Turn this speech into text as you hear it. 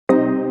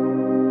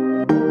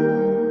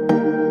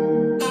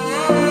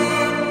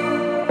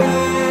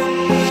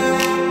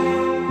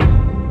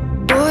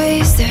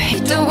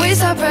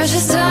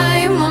precious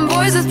time on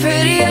boys with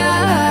pretty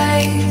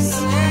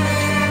eyes.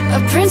 A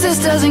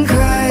princess doesn't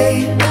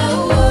cry.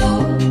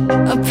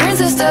 A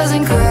princess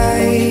doesn't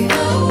cry.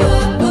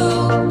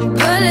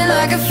 Burning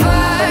like a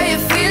fire, you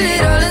feel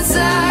it all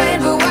inside,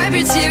 but wipe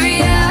your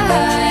teary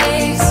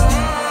eyes.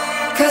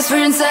 Cause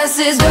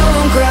princesses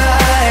don't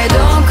cry,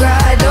 don't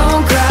cry,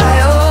 don't cry,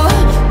 oh,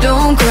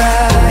 don't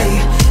cry,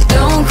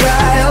 don't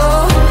cry,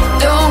 oh,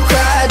 don't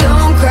cry,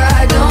 don't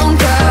cry, don't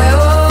cry,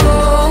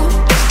 oh.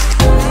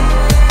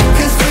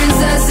 Cause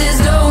princesses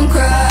don't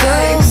cry.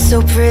 Girls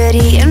so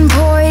pretty and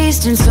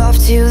poised and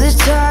soft to the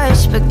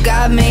touch, but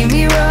God made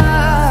me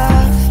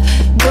rough.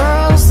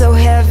 Girls so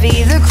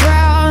heavy, the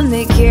crown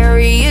they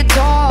carry it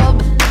tall,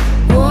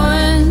 but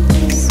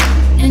once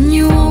and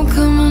you won't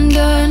come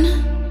undone.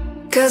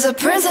 Cause a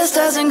princess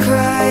doesn't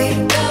cry.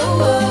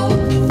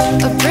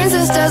 A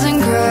princess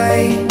doesn't cry.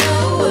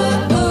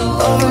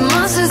 Over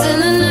monsters in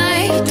the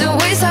night, don't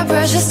waste our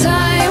precious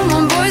time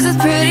on boys with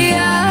pretty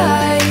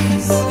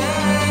eyes.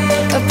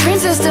 A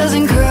princess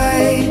doesn't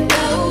cry.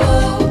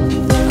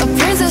 A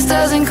princess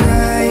doesn't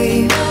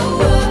cry.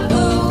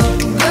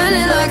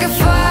 Burning like a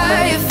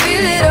fire, you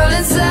feel it all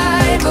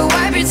inside, but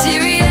wipe your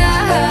teary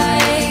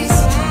eyes.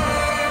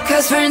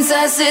 Cause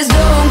princesses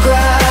don't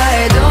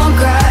cry, don't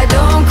cry,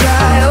 don't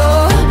cry,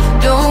 oh,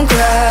 don't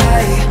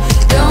cry,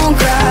 don't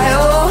cry,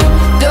 oh,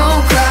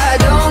 don't cry,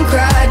 don't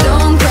cry,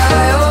 don't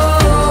cry,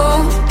 oh.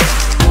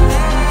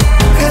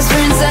 Cause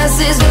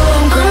princesses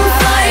don't cry. I'm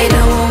fine,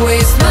 I won't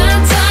waste my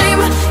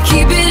time.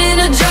 Keep it in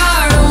a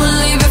jar and we'll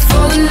leave it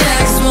for the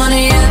next one,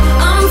 yeah.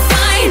 I'm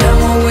fine, I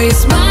won't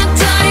waste my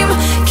time.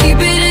 Keep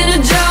it in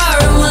a jar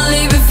and we'll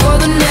leave it for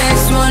the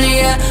next one,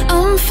 yeah.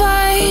 I'm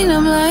fine,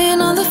 I'm lying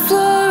on the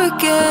floor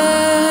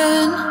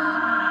again.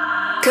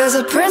 Cause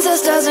a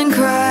princess doesn't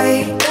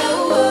cry.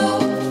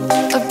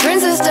 A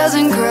princess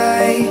doesn't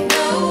cry.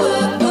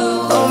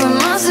 Over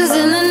monsters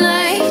in the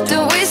night,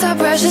 don't waste our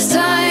precious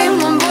time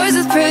on boys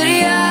with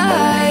pretty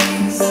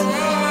eyes.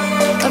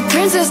 A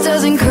princess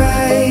doesn't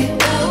cry.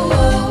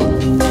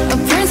 A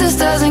princess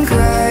doesn't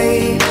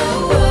cry.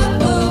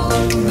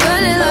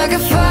 Burning like a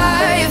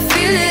fire, you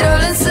feel it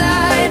all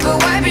inside, but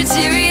wipe your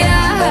teary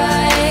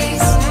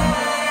eyes.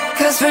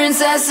 Cause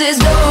princesses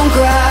don't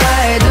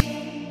cry.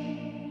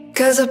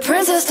 Cause a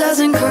princess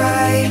doesn't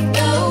cry.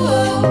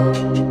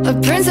 A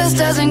princess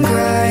doesn't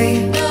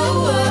cry.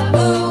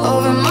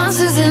 Over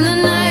monsters in the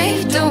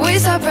night, don't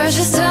waste our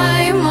precious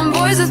time on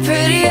boys with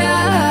pretty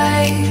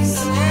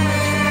eyes.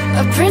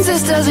 A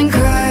princess doesn't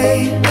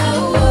cry.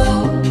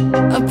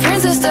 A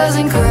princess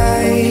doesn't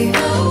cry.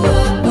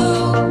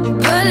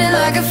 Burning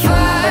like a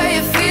fire,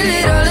 you feel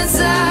it all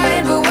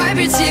inside, but wipe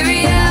your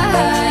teary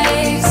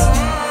eyes.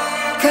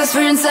 Cause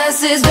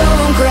princesses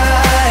don't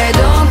cry,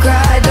 don't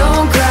cry,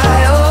 don't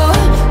cry, oh,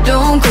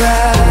 don't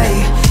cry,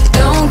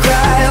 don't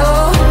cry,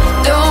 oh,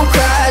 don't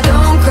cry,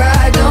 don't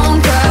cry, don't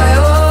cry,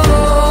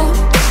 oh.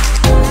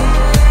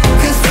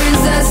 Cause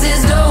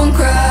princesses don't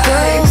cry.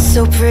 Girls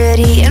so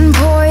pretty and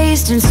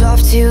poised and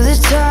soft to the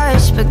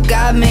touch, but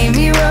God made me